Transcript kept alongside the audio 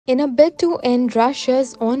In a bid to end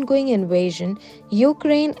Russia's ongoing invasion,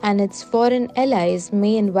 Ukraine and its foreign allies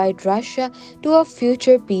may invite Russia to a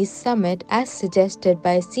future peace summit as suggested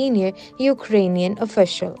by a senior Ukrainian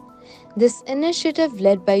official. This initiative,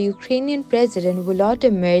 led by Ukrainian President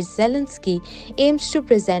Volodymyr Zelensky, aims to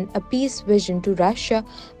present a peace vision to Russia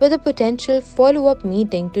with a potential follow up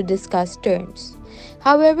meeting to discuss terms.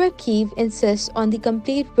 However, Kyiv insists on the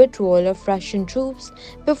complete withdrawal of Russian troops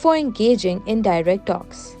before engaging in direct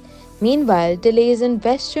talks. Meanwhile, delays in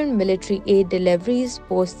Western military aid deliveries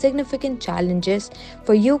pose significant challenges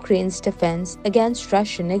for Ukraine's defense against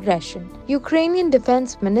Russian aggression. Ukrainian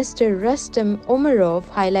Defense Minister Rustem Umerov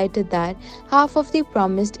highlighted that half of the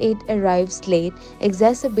promised aid arrives late,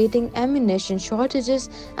 exacerbating ammunition shortages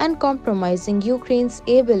and compromising Ukraine's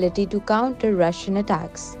ability to counter Russian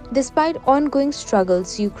attacks. Despite ongoing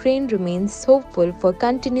struggles, Ukraine remains hopeful for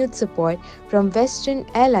continued support from Western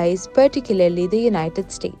allies, particularly the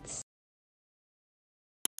United States.